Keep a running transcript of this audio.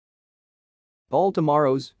All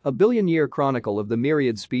Tomorrows, A Billion-Year Chronicle of the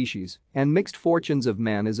Myriad Species and Mixed Fortunes of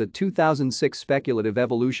Man is a 2006 speculative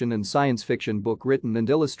evolution and science fiction book written and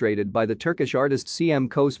illustrated by the Turkish artist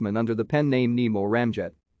Kosemen under the pen name Nemo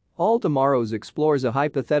Ramjet. All Tomorrows explores a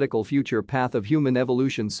hypothetical future path of human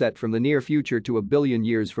evolution set from the near future to a billion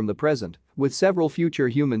years from the present, with several future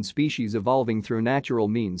human species evolving through natural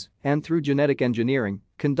means and through genetic engineering,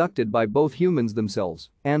 conducted by both humans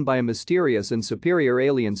themselves and by a mysterious and superior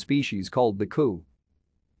alien species called the Ku.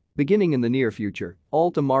 Beginning in the near future,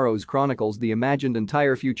 All Tomorrows chronicles the imagined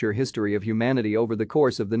entire future history of humanity over the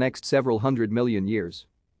course of the next several 100 million years.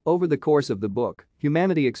 Over the course of the book,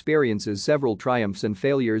 humanity experiences several triumphs and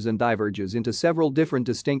failures and diverges into several different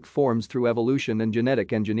distinct forms through evolution and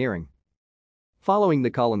genetic engineering. Following the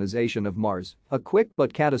colonization of Mars, a quick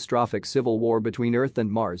but catastrophic civil war between Earth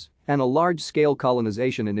and Mars, and a large-scale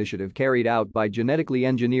colonization initiative carried out by genetically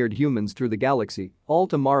engineered humans through the galaxy, All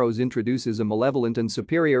Tomorrows introduces a malevolent and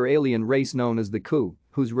superior alien race known as the Ku,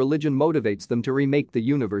 whose religion motivates them to remake the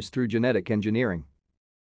universe through genetic engineering.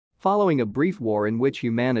 Following a brief war in which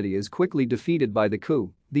humanity is quickly defeated by the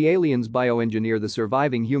Ku, the aliens bioengineer the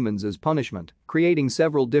surviving humans as punishment, creating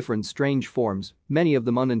several different strange forms, many of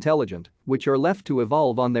them unintelligent, which are left to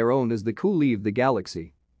evolve on their own as the Ku leave the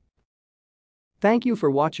galaxy. Thank you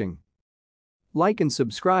for watching. Like and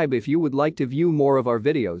subscribe if you would like to view more of our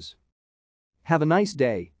videos. Have a nice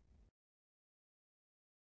day.